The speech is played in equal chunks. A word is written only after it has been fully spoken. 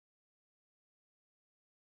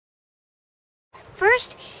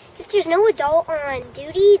first, if there's no adult on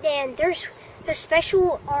duty, then there's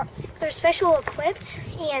special equipped,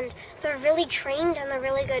 and they're really trained and they're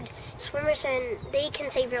really good swimmers, and they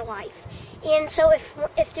can save your life. And so if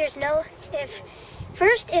there's no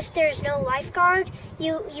lifeguard,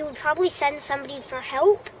 you would probably send somebody for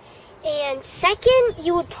help. And second,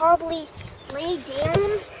 you would probably lay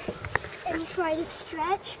down and try to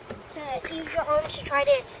stretch to use your arms to try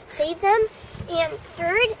to save them. And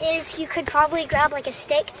third is you could probably grab like a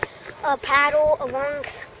stick, a paddle,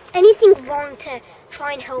 anything long to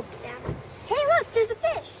try and help them. Hey, look, there's a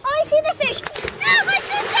fish. Oh, I see the fish. No, my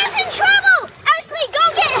sister's in trouble. Ashley, go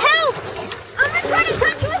get help. I'm gonna try to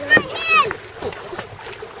touch you with my hand.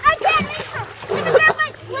 I can't reach her.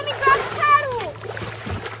 Let me grab the paddle.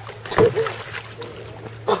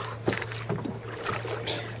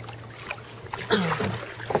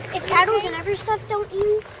 If paddles and other stuff don't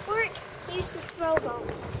work, use the throw boat.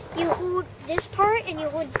 You hold this part and you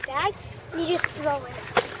hold the bag and you just throw it.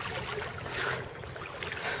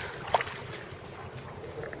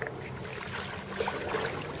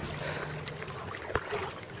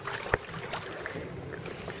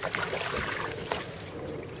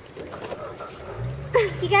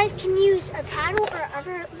 You guys can use a paddle or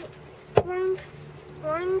other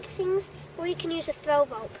long things, or you can use a throw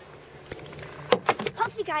rope.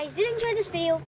 Hope you guys did enjoy this video.